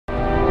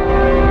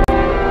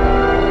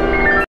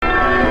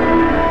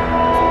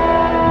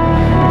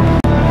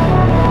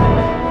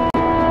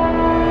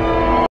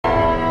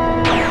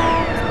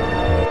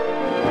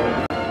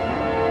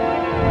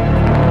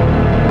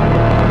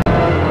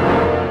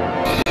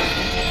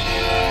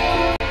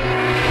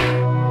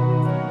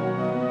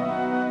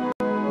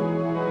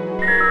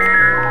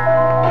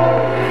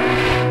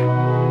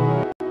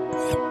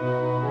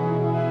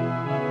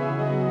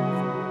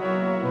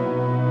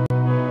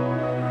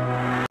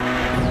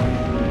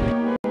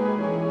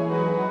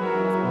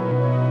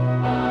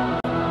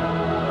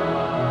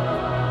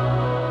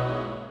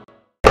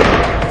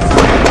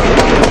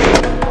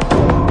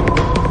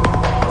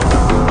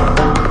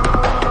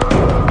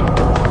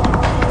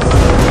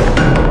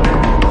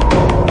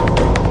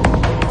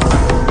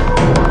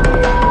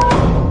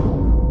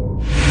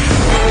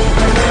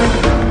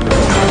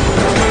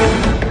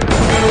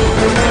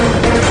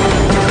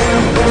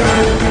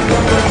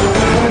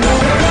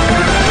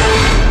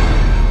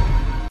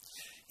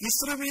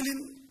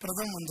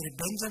பிரதம மந்திரி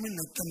பெஞ்சமின்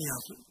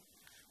நெத்தன்யாகு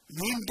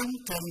மீண்டும்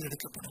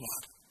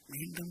தேர்ந்தெடுக்கப்படுவார்.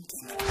 மீண்டும்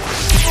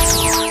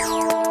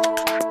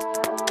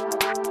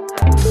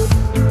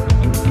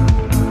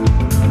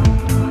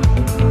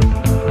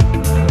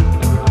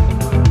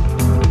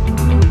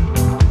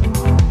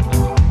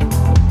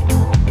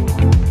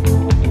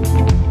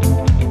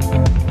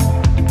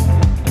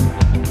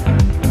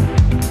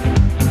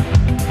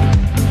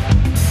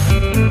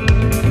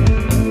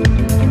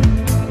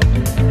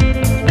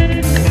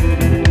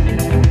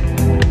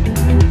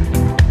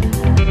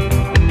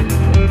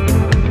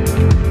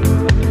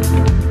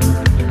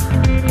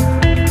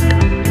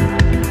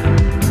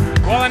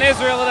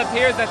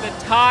that the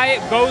tie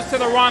goes to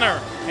the runner,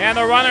 and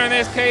the runner in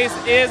this case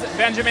is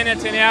Benjamin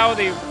Netanyahu,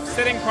 the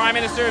sitting Prime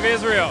Minister of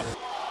Israel.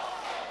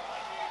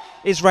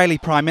 Israeli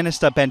Prime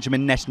Minister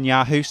Benjamin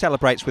Netanyahu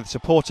celebrates with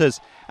supporters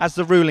as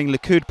the ruling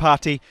Likud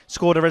party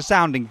scored a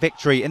resounding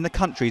victory in the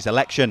country's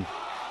election.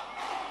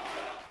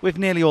 With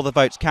nearly all the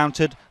votes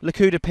counted,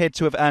 Likud appeared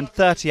to have earned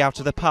 30 out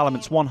of the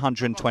parliament's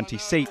 120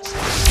 seats.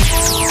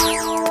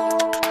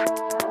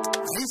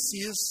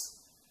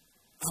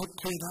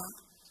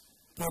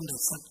 போன்ற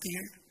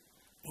சக்திகள்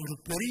ஒரு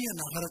பெரிய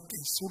நகரத்தை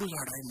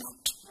சுடுகாடாய்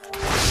மாற்றும்.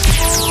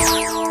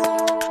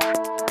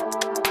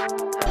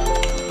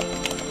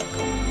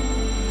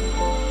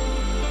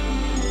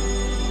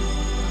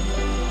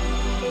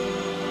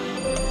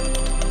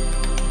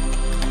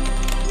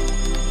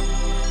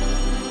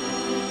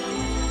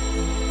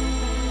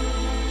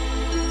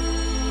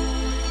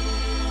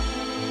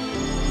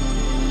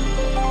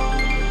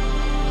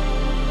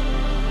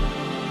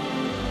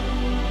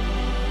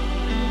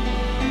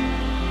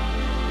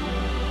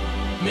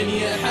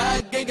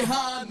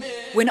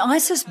 When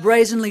ISIS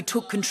brazenly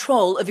took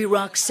control of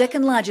Iraq's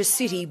second largest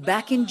city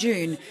back in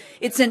June,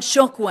 it sent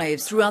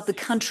shockwaves throughout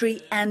the country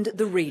and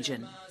the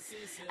region.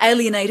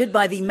 Alienated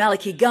by the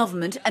Maliki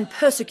government and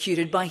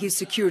persecuted by his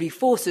security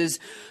forces,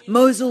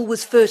 Mosul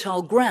was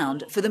fertile ground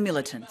for the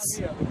militants.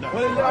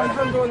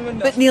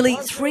 But nearly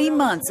 3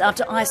 months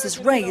after ISIS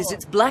raised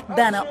its black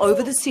banner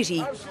over the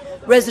city,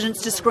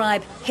 residents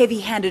describe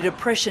heavy-handed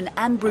oppression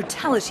and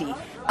brutality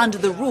under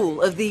the rule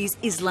of these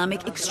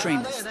Islamic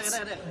extremists.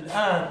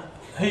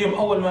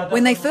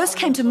 When they first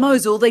came to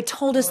Mosul, they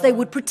told us they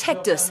would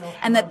protect us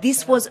and that this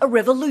was a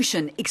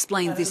revolution,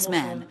 explained this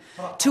man,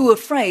 too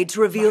afraid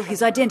to reveal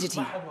his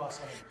identity.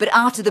 But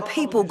after the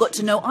people got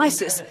to know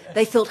ISIS,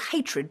 they felt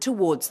hatred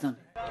towards them.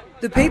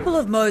 The people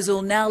of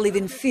Mosul now live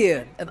in fear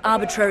of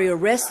arbitrary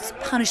arrests,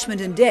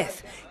 punishment and death.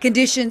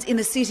 Conditions in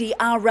the city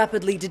are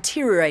rapidly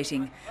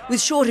deteriorating,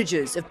 with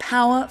shortages of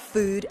power,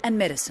 food and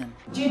medicine.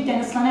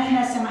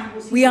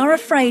 We are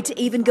afraid to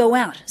even go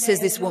out, says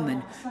this woman,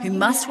 who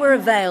must wear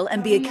a veil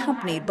and be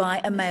accompanied by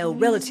a male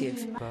relative.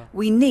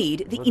 We need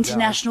the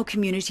international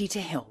community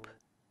to help.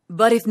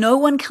 But if no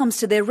one comes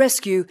to their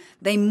rescue,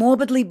 they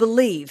morbidly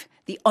believe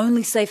the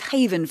only safe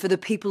haven for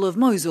the people of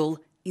Mosul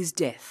is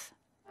death.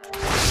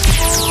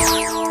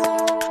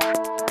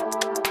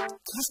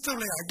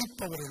 கிறிஸ்தவர்களை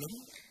அடிப்பவர்களும்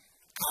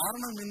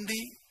காரணமின்றி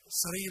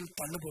சிறையில்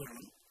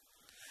தள்ளுபவர்களும்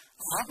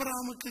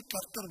ஆபிரகாமுக்கு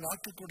கர்த்தர்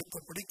வாக்கு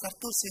கொடுத்தபடி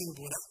கர்த்தர் செய்து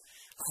போல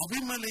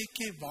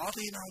அபிமெலேக்கை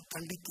வாதையினால்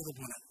தண்டித்தது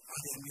போல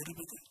அது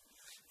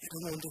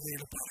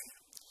 20:21 பாருங்க.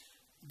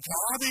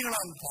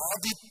 வாதைகளால்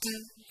வாதித்து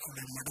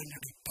அவரை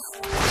மடங்கடிப்பார்.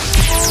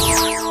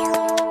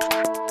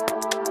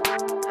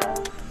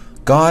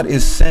 God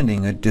is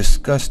sending a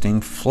disgusting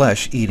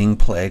flesh-eating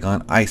plague on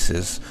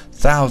ISIS,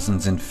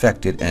 thousands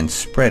infected and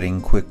spreading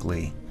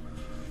quickly.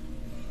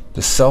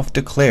 The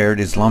self-declared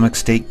Islamic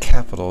State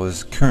capital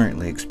is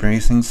currently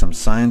experiencing some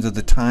signs of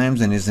the times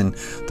and is in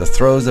the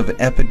throes of an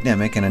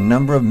epidemic, and a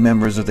number of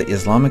members of the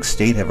Islamic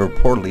State have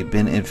reportedly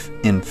been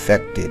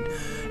infected.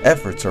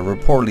 Efforts are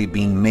reportedly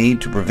being made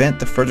to prevent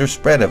the further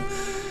spread of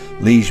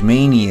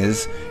leishmania's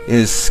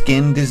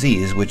skin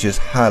disease, which is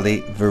highly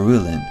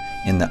virulent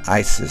in the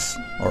ISIS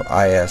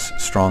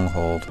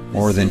stronghold.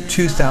 More than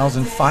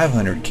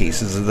 2,500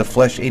 cases of the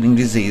flesh-eating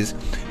disease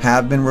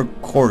have been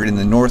recorded in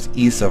the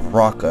northeast of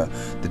Raqqa.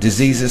 The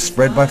disease is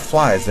spread by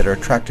flies that are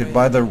attracted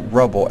by the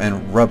rubble and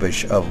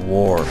rubbish of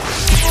war.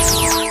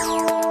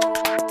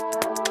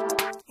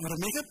 ஒரு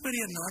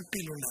மிகப்பெரிய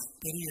நாட்டில் உள்ள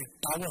பெரிய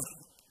tower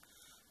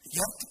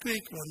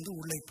earthquake வந்து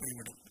உள்ளே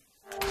போய்விடும்.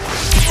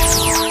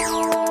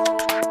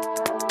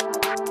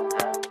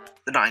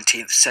 The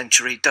 19th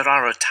century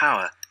Darara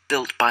Tower,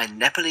 built by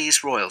Nepalese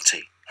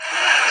royalty.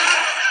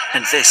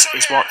 And this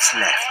is what's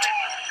left,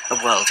 a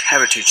World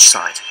Heritage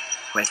Site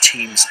where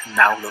teams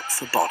now look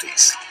for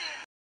bodies.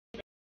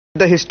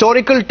 The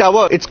historical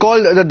tower, it's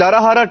called the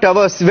Darahara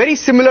Tower, very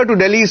similar to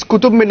Delhi's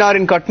Qutub Minar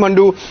in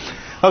Kathmandu,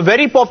 a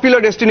very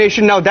popular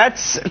destination. Now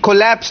that's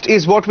collapsed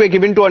is what we're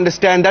given to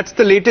understand. That's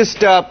the latest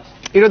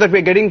that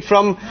we're getting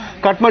from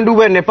Kathmandu,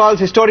 where Nepal's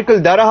historical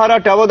Darahara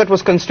Tower that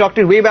was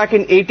constructed way back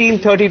in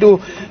 1832,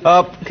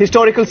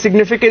 historical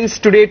significance,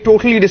 today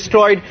totally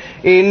destroyed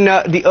in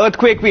the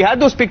earthquake. We had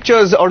those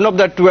pictures, Arnab,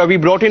 that we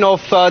brought in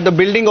of the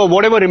building or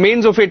whatever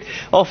remains of it,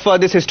 of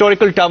this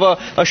historical tower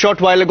a short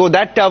while ago.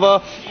 That tower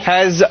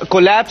has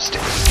collapsed.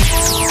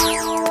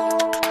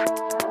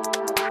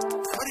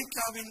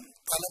 இந்தியாவின்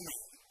தலைமை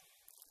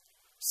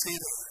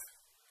செய்த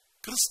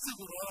கிறிஸ்து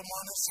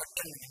விரோதமான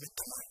சட்டங்கள்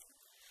நிமித்தமாய்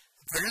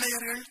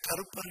வெள்ளையர்கள்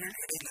கருப்பர்கள்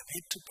இடையில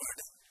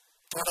வேற்றுப்பாடு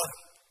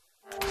தொடரும்.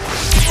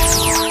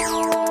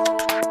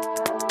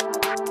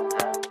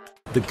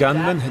 The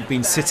gunman had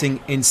been sitting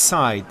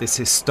inside this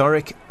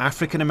historic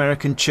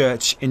African-American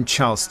church in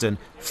Charleston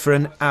for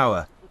an hour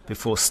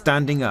before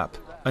standing up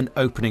and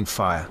opening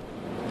fire.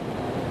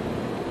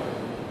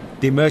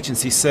 The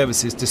emergency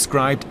services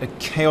described a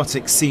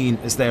chaotic scene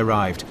as they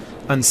arrived,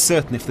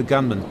 uncertain if the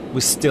gunman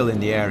was still in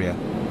the area.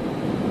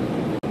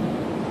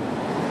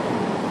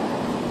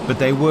 But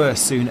they were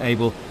soon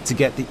able to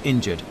get the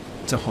injured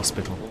to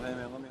hospital.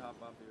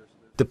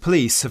 The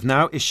police have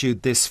now issued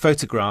this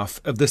photograph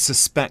of the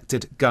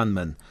suspected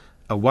gunman,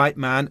 a white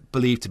man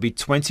believed to be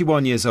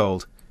 21 years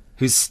old,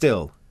 who's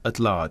still at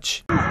large.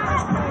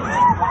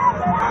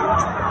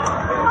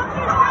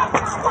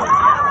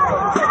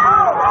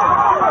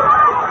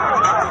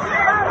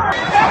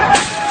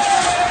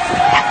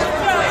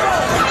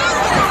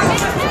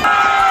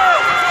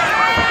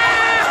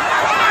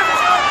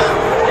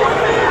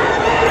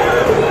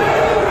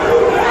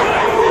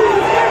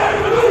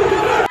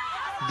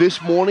 This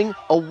morning,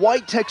 a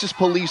white Texas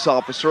police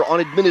officer on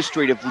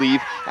administrative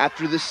leave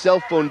after the cell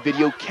phone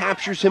video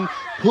captures him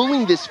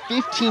pulling this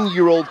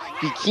 15-year-old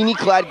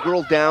bikini-clad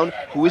girl down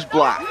who is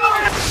black.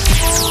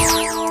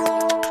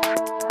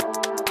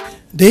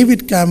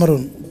 David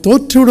Cameron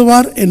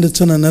தோற்றுவிடுவார் என்று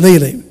சொன்ன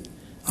நிலையிலே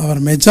அவர்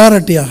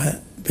மெஜாரிட்டியாக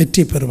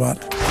வெற்றி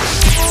பெறுவார்.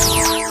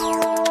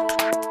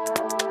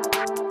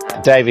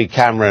 David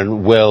Cameron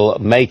will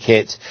make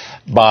it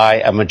by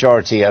a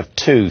majority of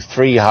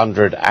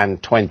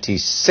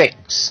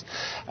 326.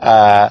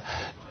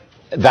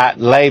 That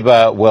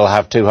Labour will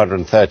have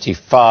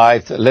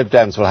 235. The Lib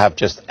Dems will have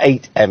just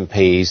 8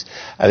 MPs.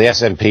 The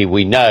SNP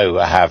we know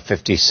have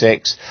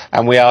 56.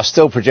 And we are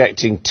still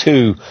projecting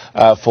 2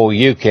 for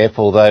UKIP,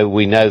 although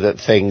we know that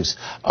things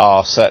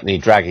are certainly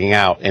dragging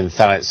out in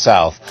Thanet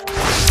South.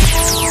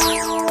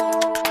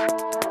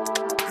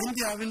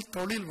 இந்தியாவில்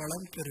தொழில்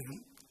வளம்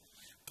பெருகும்.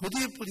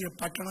 புதிய புதிய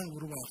பட்டணம்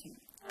உருவாகும்.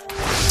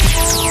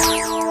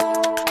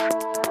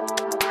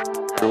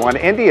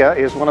 India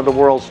is one of the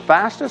world's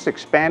fastest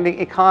expanding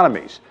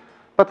economies,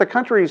 but the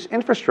country's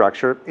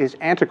infrastructure is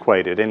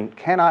antiquated and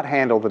cannot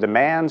handle the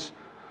demands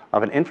of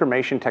an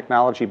information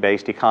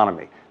technology-based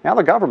economy. Now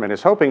the government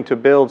is hoping to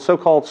build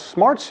so-called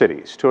smart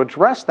cities to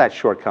address that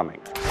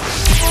shortcoming.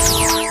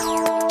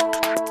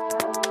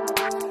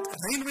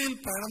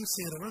 ரயில்வேயில் பயணம்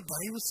செய்கிறவர்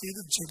தயவு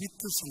செய்து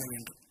ஜெபித்து செல்ல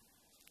வேண்டும்.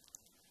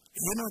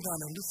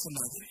 ஏனோதான் என்று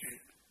சொல்லாதீர்கள்.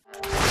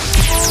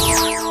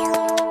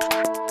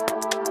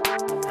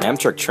 An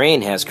Amtrak train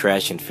has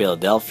crashed in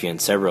Philadelphia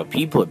and several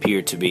people appear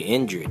to be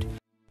injured.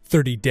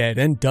 30 dead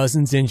and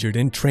dozens injured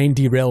in train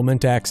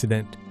derailment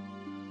accident.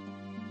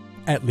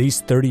 At least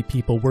 30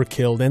 people were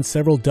killed and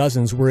several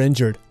dozens were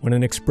injured when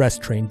an express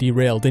train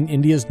derailed in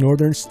India's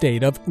northern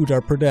state of Uttar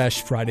Pradesh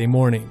Friday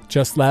morning.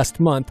 Just last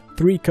month,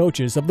 3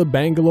 coaches of the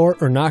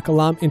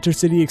Bangalore-Ernakulam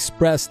Intercity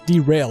Express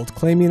derailed,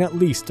 claiming at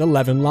least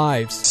 11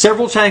 lives.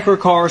 Several tanker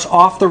cars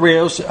off the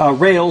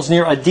rails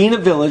near Adina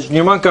village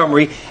near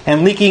Montgomery and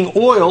leaking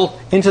oil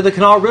into the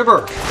Canal River.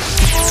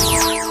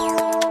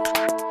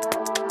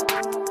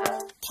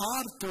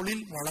 Car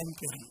தொழில் வளம்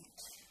பெறும்.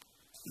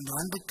 இந்த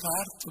ஆண்டு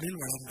car தொழில்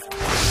வளம் பெறும்.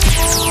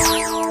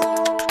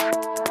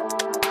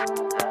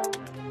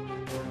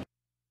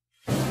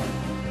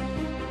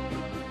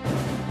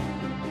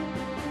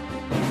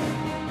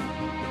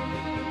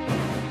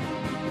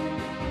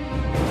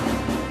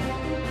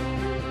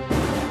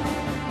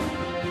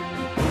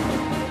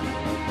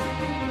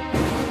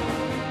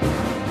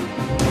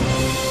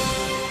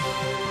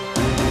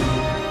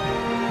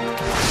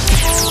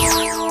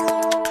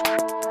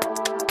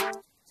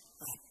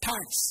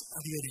 Tax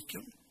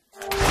அதிகரிக்கும்.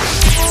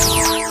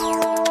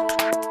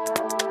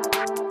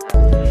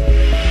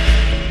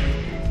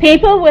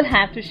 People will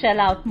have to shell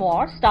out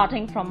more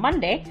starting from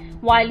Monday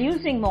while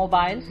using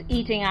mobiles,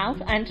 eating out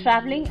and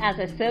travelling as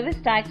a service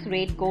tax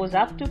rate goes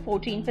up to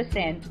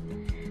 14%.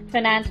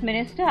 Finance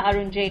Minister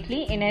Arun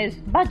Jaitley in his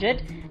budget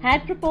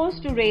had proposed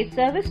to raise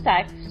service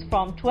tax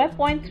from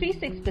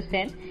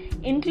 12.36%,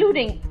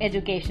 including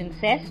education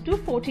cess, to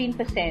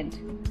 14%.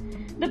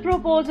 The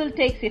proposal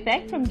takes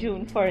effect from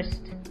June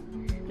 1st.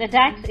 The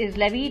tax is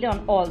levied on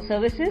all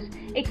services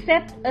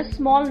except a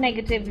small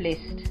negative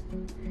list.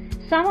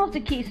 Some of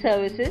the key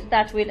services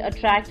that will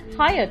attract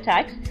higher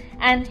tax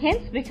and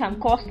hence become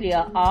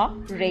costlier are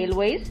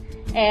railways,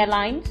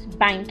 airlines,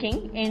 banking,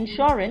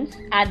 insurance,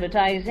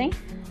 advertising,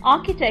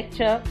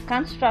 architecture,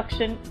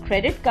 construction,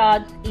 credit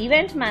cards,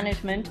 event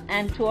management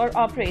and tour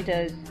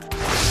operators.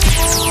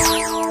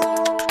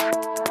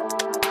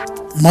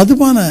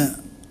 மதுபான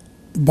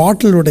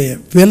பாட்டிலுடைய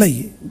விலை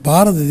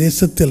பாரத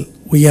தேசத்தில்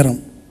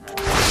உயரும்.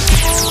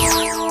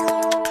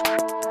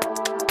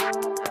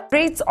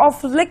 Rates of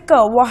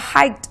liquor were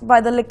hiked by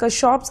the liquor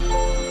shops.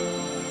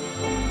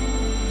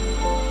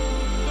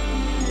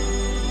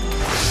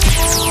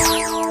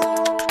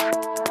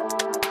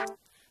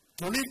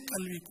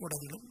 தொழிற்கல்வி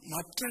கூடங்களும்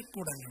மற்ற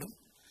கூடங்களும்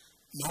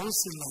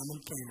mouse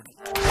இல்லாமல் போய்விடும்.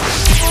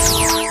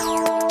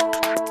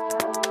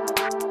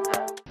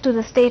 To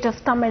the state of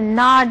Tamil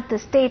Nadu, the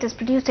state is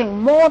producing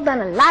more than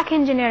 1 lakh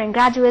engineering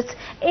graduates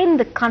in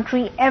the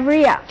country every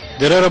year.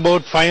 There are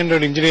about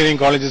 500 engineering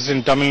colleges in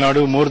Tamil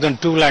Nadu. More than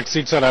 2 lakh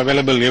seats are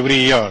available every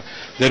year.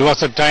 There was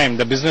a time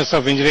the business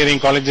of engineering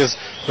colleges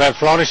were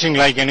flourishing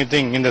like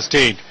anything in the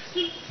state.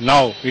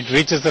 Now it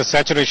reaches the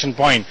saturation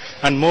point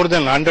and more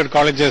than 100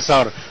 colleges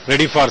are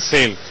ready for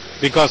sale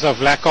because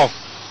of lack of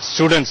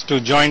students to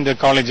join the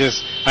colleges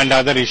and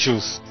other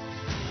issues.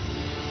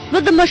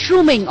 With the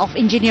mushrooming of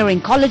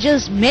engineering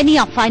colleges, many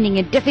are finding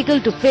it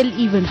difficult to fill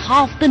even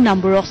half the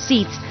number of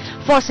seats,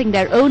 forcing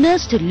their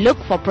owners to look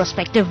for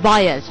prospective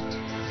buyers.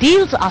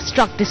 Deals are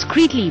struck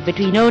discreetly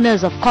between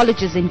owners of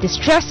colleges in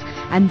distress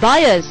and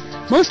buyers,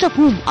 most of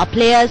whom are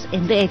players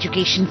in the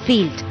education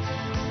field.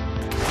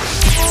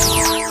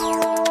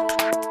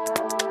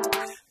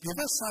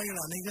 விவசாயிகள்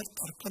அனைவர்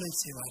தற்கொலை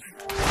செய்வார்கள்.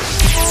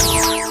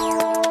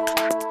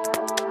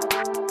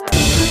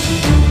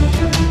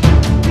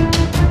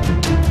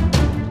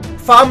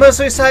 Farmer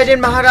suicide in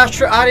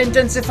Maharashtra are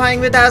intensifying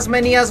with as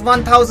many as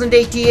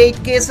 1,088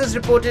 cases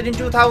reported in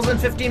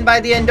 2015 by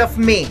the end of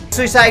May.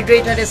 Suicide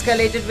rate had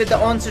escalated with the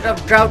onset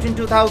of drought in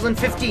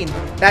 2015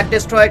 that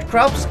destroyed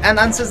crops, and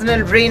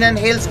unseasonal rain and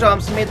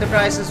hailstorms made the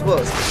crisis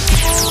worse.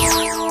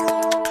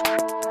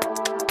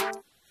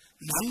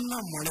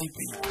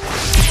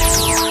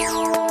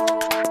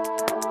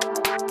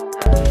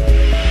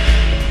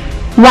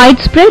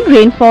 Widespread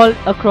rainfall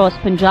across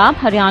Punjab,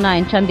 Haryana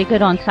and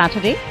Chandigarh on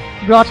Saturday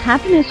brought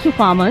happiness to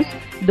farmers,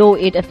 though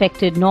it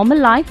affected normal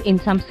life in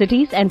some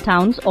cities and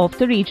towns of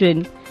the region.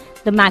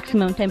 The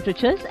maximum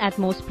temperatures at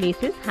most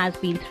places has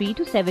been 3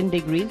 to 7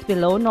 degrees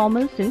below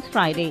normal since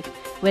Friday,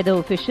 weather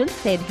officials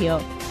said here.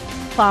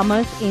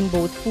 Farmers in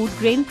both food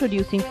grain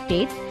producing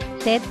states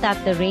said that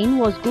the rain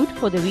was good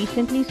for the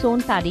recently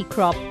sown paddy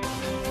crop.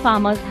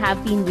 Farmers have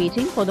been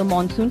waiting for the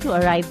monsoon to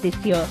arrive this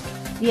year.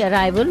 The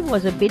arrival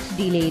was a bit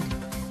delayed,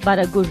 but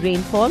a good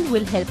rainfall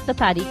will help the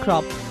paddy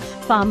crop.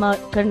 Farmer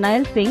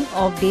Karnail Singh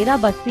of Dera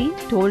Basti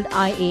told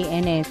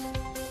IANS.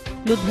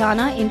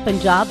 Ludhiana in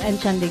Punjab and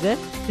Chandigarh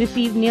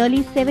received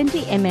nearly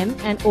 70 mm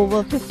and over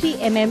 50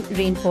 mm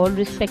rainfall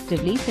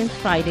respectively since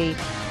Friday.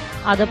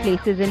 Other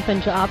places in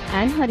Punjab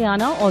and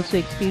Haryana also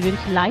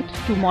experienced light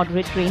to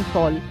moderate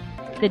rainfall.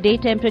 The day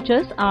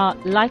temperatures are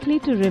likely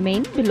to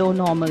remain below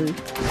normal.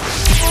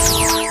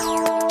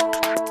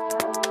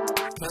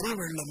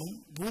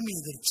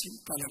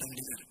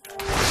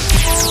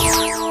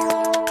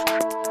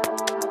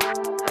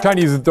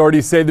 Chinese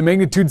authorities say the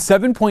magnitude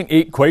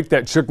 7.8 quake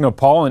that shook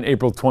Nepal on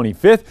April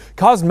 25th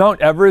caused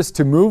Mount Everest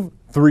to move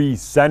 3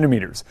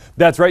 centimeters.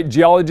 That's right,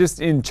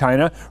 geologists in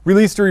China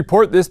released a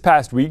report this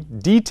past week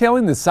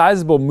detailing the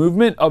sizable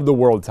movement of the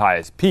world's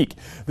highest peak.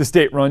 The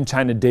state-run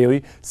China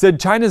Daily said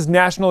China's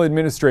National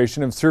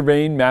Administration of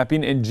Surveying,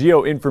 Mapping and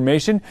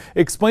Geoinformation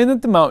explained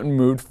that the mountain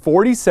moved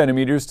 40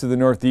 centimeters to the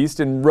northeast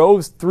and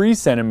rose 3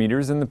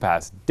 centimeters in the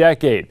past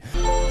decade.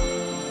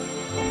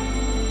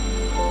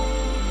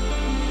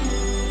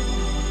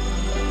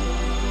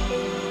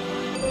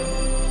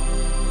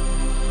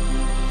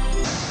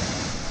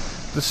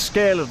 The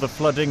scale of the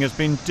flooding has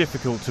been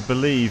difficult to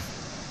believe.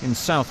 In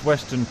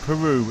southwestern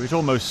Peru, it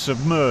almost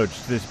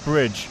submerged this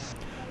bridge.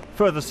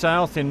 Further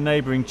south, in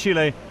neighbouring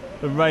Chile,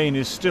 the rain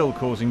is still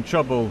causing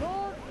trouble.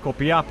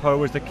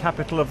 Copiapó is the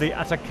capital of the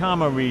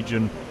Atacama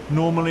region,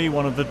 normally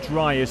one of the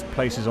driest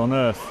places on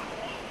Earth.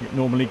 It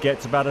normally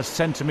gets about a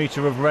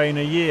centimetre of rain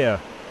a year.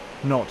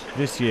 Not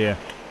this year.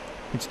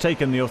 It's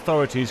taken the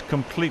authorities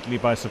completely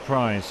by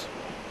surprise.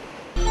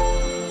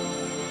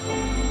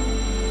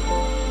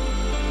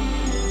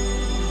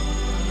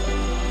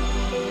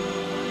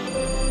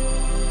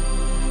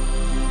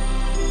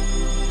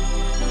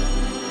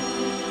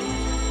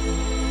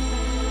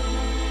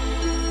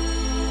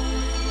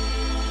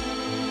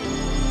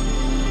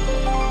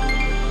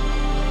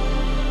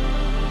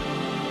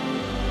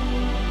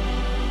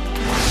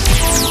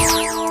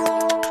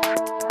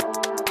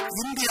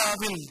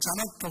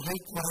 ஜனத்தொகை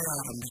குறைய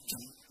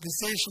ஆரம்பிக்கும்.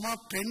 விசேஷமா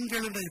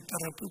பெண்களுடைய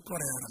பிறப்பு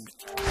குறைய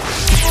ஆரம்பிக்கும்.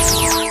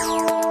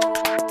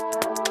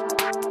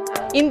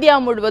 India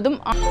முழுவதும்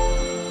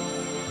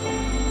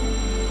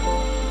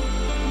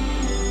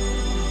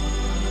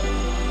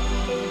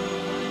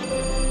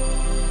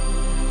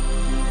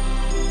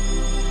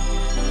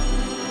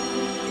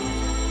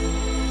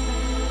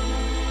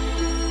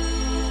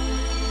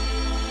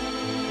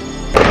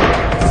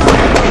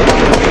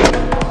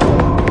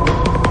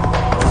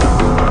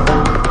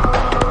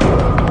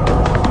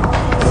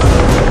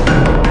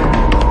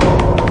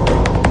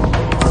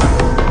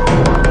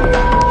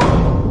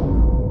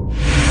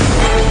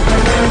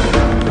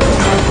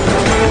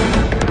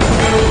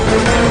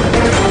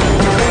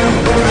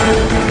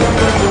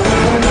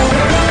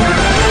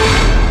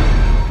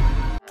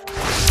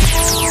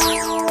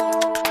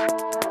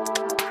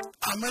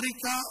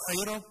America,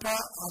 ஐரோப்பா,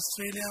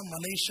 Australia,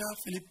 Malaysia,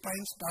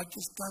 Philippines,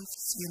 Pakistan,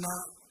 சீனா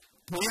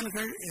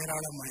புயல்கள்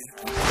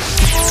ஏராளமாயிருக்கு.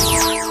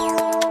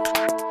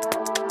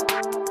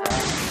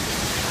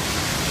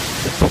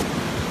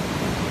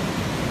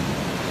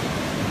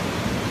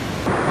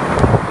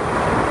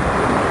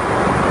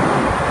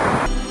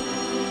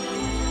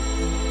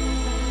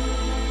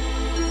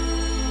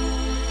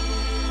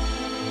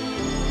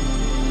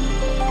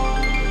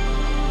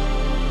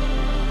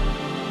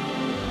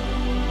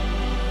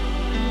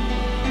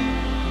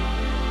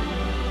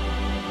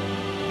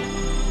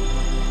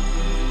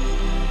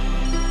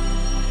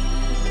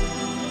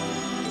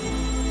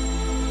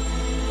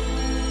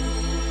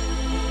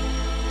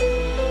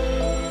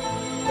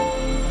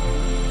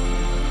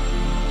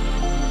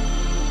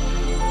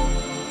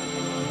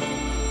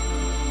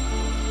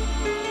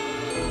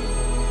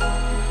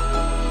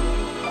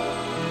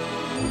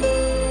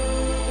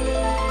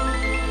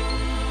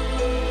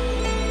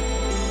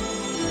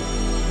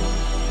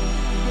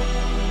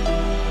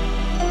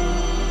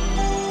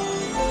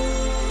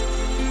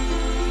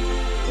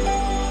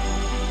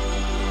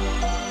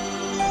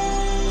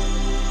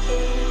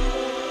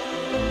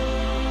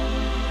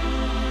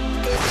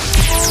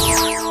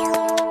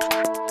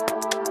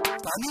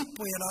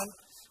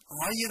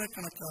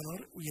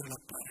 ஆயிரக்கணக்கானோர்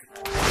உயிரிழப்பார்கள்.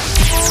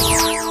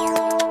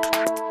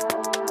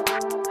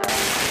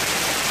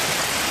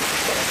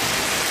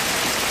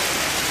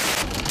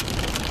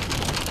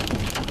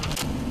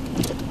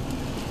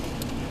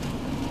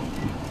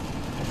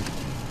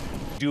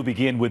 Do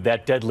begin with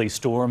that deadly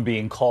storm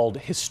being called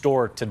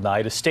historic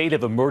tonight, a state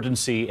of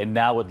emergency and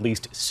now at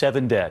least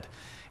 7 dead.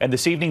 And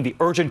this evening, the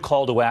urgent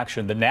call to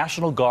action, the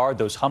National Guard,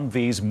 those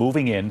Humvees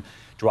moving in,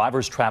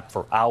 drivers trapped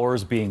for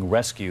hours being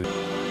rescued.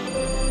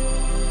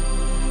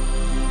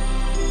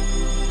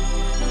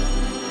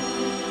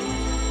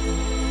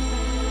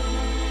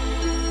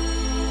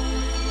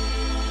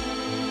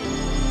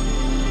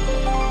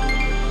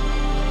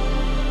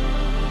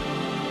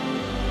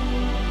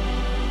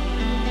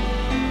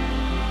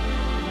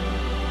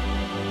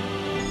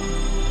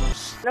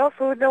 No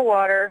food, no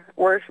water.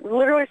 We're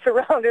literally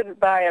surrounded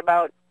by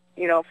about,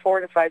 4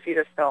 to 5 feet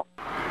of snow.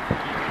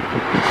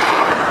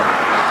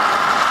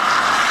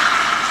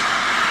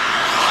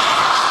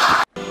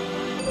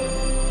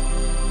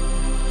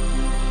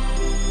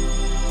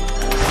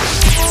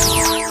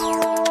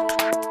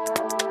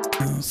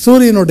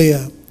 சூரியனுடைய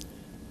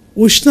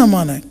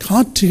உஷ்ணமான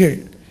காற்றுகள்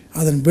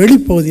அதன்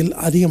வெளிப்பகுதியில்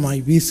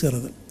அதிகமாய்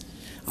வீசுகிறது.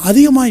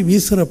 அதிகமாய்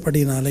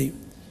வீசுகிறபடினாலே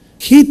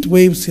heat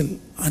வேவ்ஸில்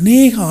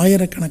அநேக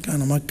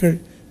ஆயிரக்கணக்கான மக்கள்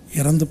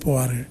இறந்து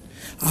போவார்கள்.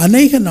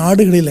 அநேக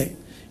நாடுகளில்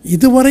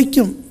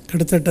இதுவரைக்கும்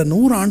கிட்டத்தட்ட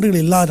 100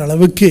 ஆண்டுகள் இல்லாத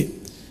அளவுக்கு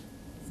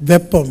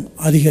வெப்பம்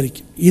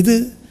அதிகரிக்கும். இது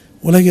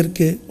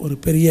உலகிற்கு ஒரு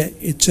பெரிய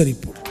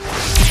எச்சரிப்பு.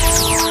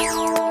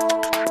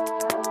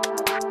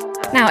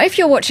 Now, if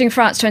you're watching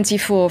France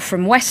 24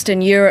 from Western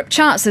Europe,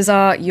 chances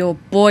are you're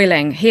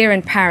boiling. Here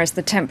in Paris,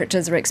 the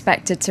temperatures are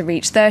expected to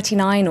reach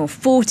 39 or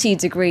 40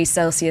 degrees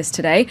Celsius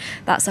today.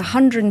 That's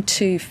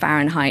 102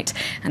 Fahrenheit.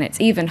 And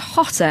it's even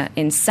hotter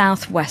in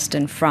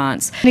southwestern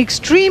France. An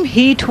extreme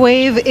heat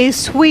wave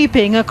is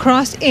sweeping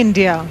across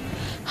India.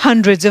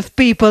 Hundreds of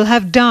people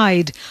have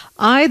died,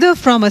 either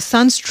from a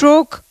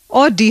sunstroke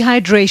or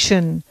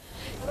dehydration.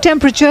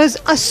 Temperatures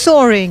are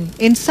soaring,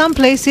 in some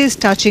places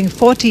touching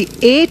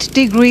 48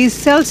 degrees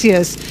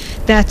Celsius.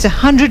 That's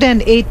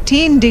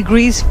 118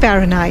 degrees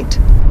Fahrenheit.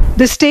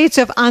 The states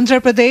of Andhra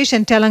Pradesh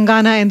and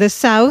Telangana in the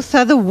south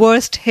are the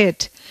worst hit.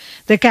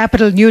 The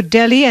capital New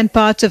Delhi and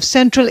parts of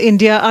central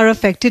India are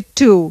affected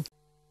too.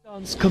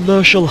 Pakistan's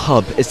commercial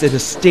hub is in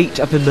a state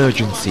of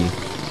emergency.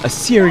 A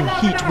searing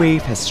heat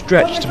wave has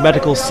stretched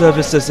medical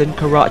services in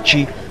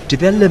Karachi to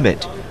their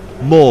limit.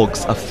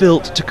 Morgues are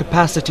filled to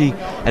capacity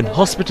and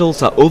hospitals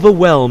are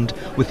overwhelmed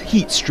with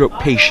heat stroke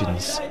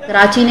patients.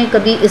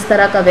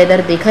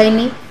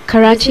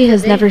 Karachi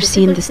has never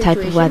seen this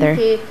type of weather.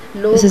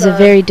 This is a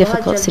very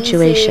difficult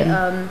situation.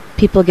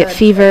 People get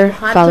fever,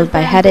 followed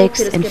by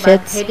headaches and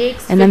fits,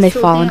 and then they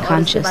fall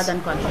unconscious.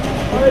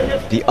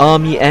 The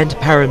army and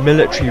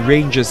paramilitary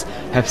rangers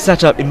have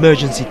set up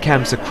emergency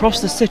camps across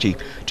the city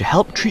to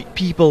help treat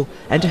people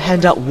and to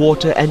hand out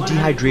water and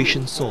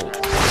dehydration salt.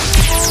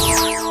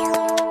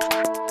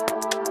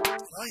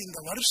 இந்த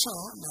வருஷம்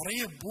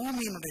நிறைய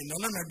பூமியினுடைய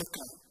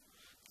நிலநடுக்கம்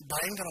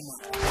பயங்கரமா.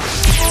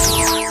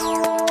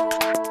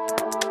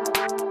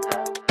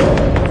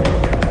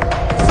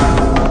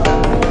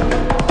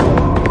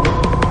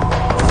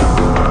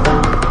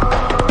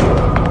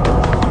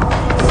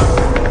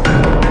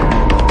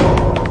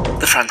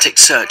 The frantic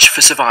search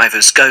for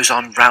survivors goes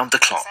on round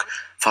the clock,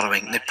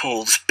 following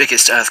Nepal's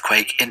biggest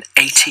earthquake in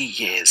 80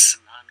 years.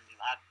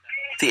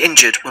 The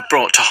injured were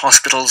brought to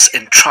hospitals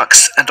in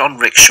trucks and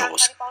on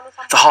rickshaws.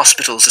 The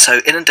hospitals are so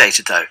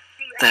inundated, though,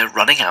 they're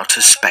running out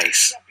of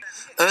space.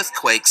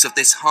 Earthquakes of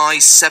this high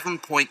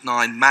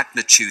 7.9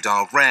 magnitude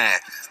are rare.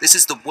 This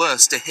is the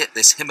worst to hit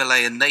this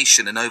Himalayan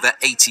nation in over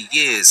 80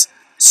 years.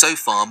 So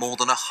far, more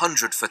than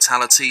 100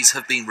 fatalities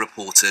have been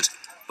reported,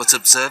 but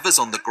observers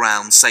on the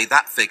ground say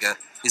that figure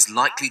is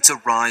likely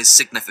to rise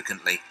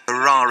significantly.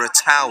 Arara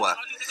Tower.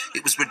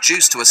 It was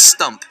reduced to a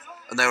stump,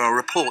 and there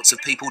are reports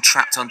of people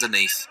trapped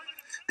underneath.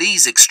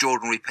 These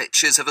extraordinary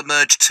pictures have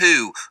emerged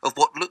too, of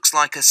what looks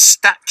like a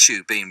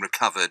statue being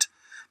recovered.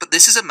 But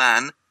this is a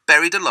man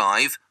buried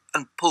alive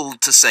and pulled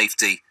to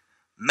safety.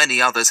 Many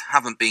others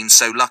haven't been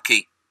so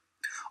lucky.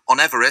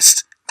 On Everest,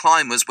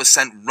 climbers were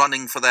sent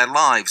running for their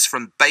lives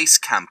from base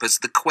camp as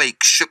the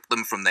quake shook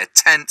them from their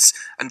tents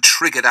and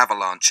triggered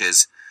avalanches.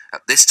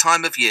 At this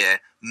time of year,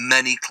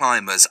 many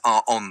climbers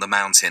are on the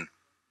mountain.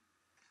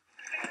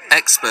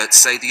 Experts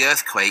say the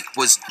earthquake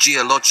was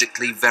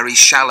geologically very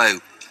shallow,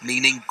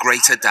 meaning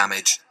greater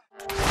damage.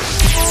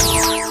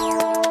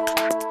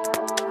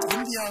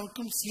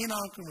 இந்தியாவுக்கும்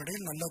சீனாவுக்கும்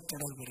இடையில் நல்ல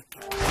தொடர்பு இருக்கு.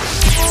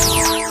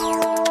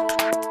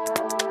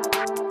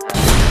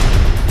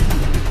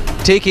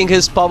 Taking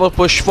his power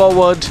push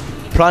forward,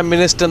 Prime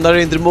Minister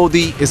Narendra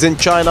Modi is in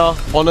China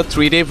on a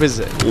 3-day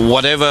visit.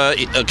 Whatever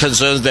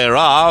concerns there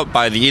are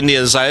by the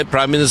Indian side,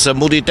 Prime Minister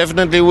Modi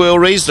definitely will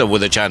raise them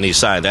with the Chinese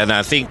side. And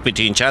I think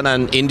between China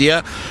and India,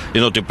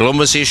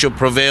 diplomacy should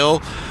prevail.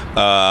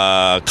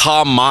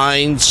 Calm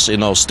minds,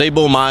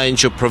 stable minds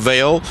should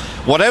prevail.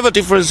 Whatever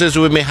differences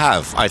we may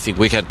have, I think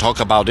we can talk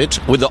about it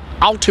with the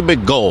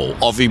ultimate goal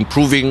of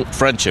improving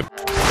friendship.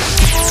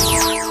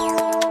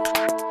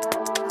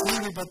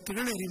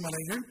 அமைப்புகள்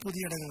எரிமலைகள்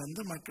புதிய இடங்கள்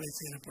வந்து மக்களை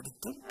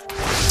சேதப்படுத்தும்.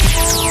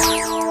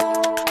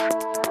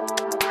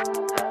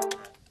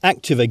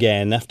 Active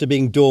again after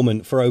being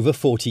dormant for over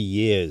 40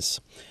 years.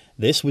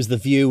 This was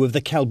the view of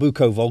the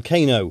Calbuco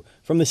volcano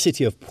from the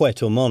city of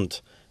Puerto Montt,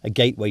 a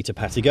gateway to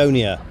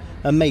Patagonia,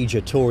 a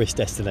major tourist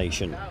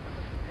destination.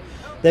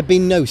 There'd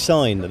been no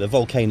sign that the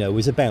volcano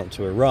was about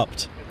to erupt.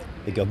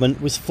 The government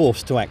was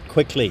forced to act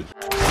quickly.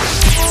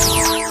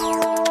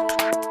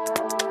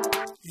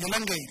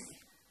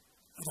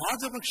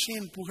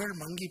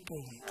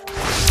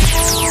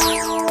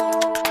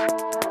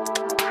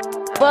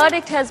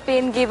 Verdict has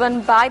been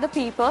given by the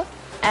people,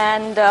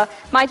 and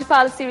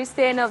Maithripala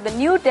Sirisena of the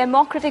New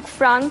Democratic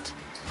Front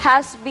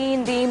has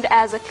been deemed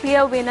as a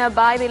clear winner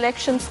by the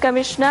Elections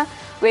Commissioner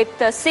with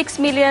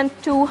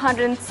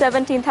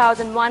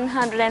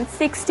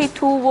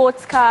 6,217,162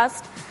 votes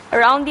cast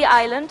around the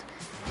island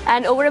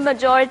and over a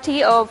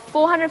majority of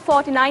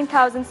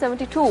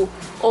 449,072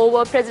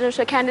 over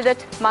presidential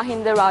candidate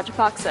Mahinda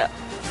Rajapaksa.